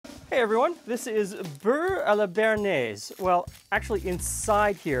Hey everyone, this is Beurre à la Béarnaise. Well, actually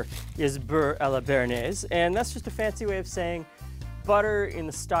inside here is Beurre à la Béarnaise, and that's just a fancy way of saying butter in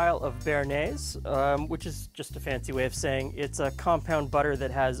the style of Béarnaise, which is just a fancy way of saying it's a compound butter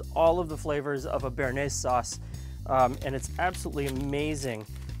that has all of the flavors of a Béarnaise sauce, and it's absolutely amazing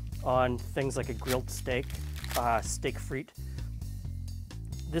on things like a grilled steak, steak frite.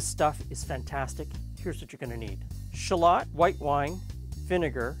 This stuff is fantastic. Here's what you're going to need. Shallot, white wine,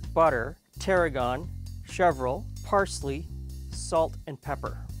 vinegar, butter, tarragon, chevril, parsley, salt, and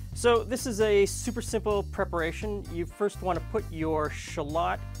pepper. So this is a super simple preparation. You first want to put your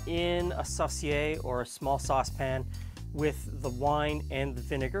shallot in a saucier or a small saucepan with the wine and the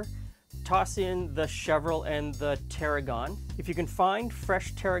vinegar. Toss in the chevril and the tarragon. If you can find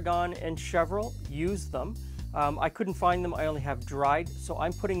fresh tarragon and chevril, use them. I couldn't find them, I only have dried, so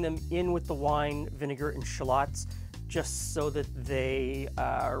I'm putting them in with the wine, vinegar, and shallots just so that they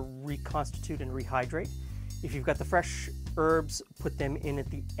reconstitute and rehydrate. If you've got the fresh herbs, put them in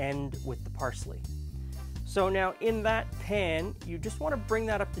at the end with the parsley. So now in that pan, you just want to bring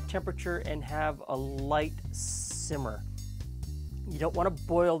that up to temperature and have a light simmer. You don't want to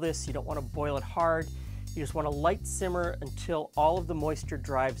boil this, you don't want to boil it hard. You just want a light simmer until all of the moisture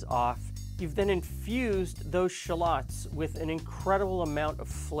dries off. You've then infused those shallots with an incredible amount of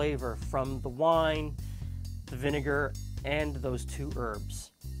flavor from the wine, the vinegar, and those two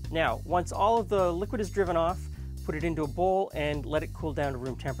herbs. Now, once all of the liquid is driven off, put it into a bowl and let it cool down to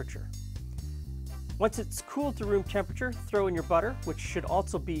room temperature. Once it's cooled to room temperature, throw in your butter, which should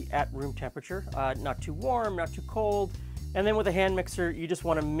also be at room temperature, not too warm, not too cold. And then with a hand mixer, you just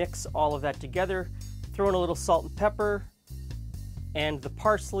want to mix all of that together, throw in a little salt and pepper, and the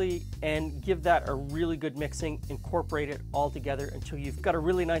parsley, and give that a really good mixing. Incorporate it all together until you've got a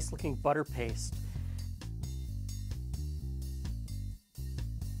really nice looking butter paste.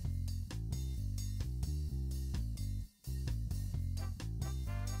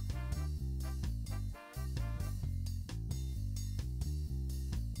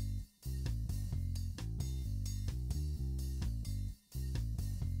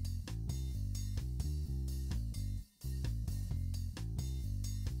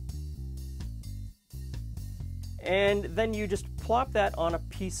 And then you just plop that on a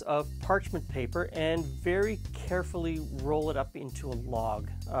piece of parchment paper and very carefully roll it up into a log.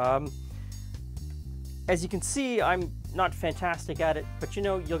 As you can see, I'm not fantastic at it, but you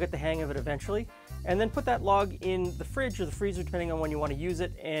know, you'll get the hang of it eventually. And then put that log in the fridge or the freezer, depending on when you want to use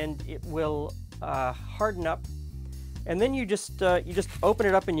it, and it will harden up. And then you just open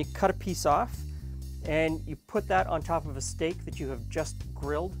it up and you cut a piece off, and you put that on top of a steak that you have just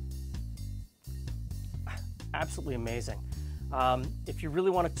grilled. Absolutely amazing. If you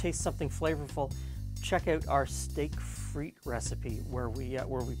really want to taste something flavorful, check out our steak frite recipe where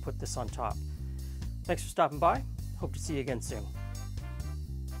we put this on top. Thanks for stopping by. Hope to see you again soon.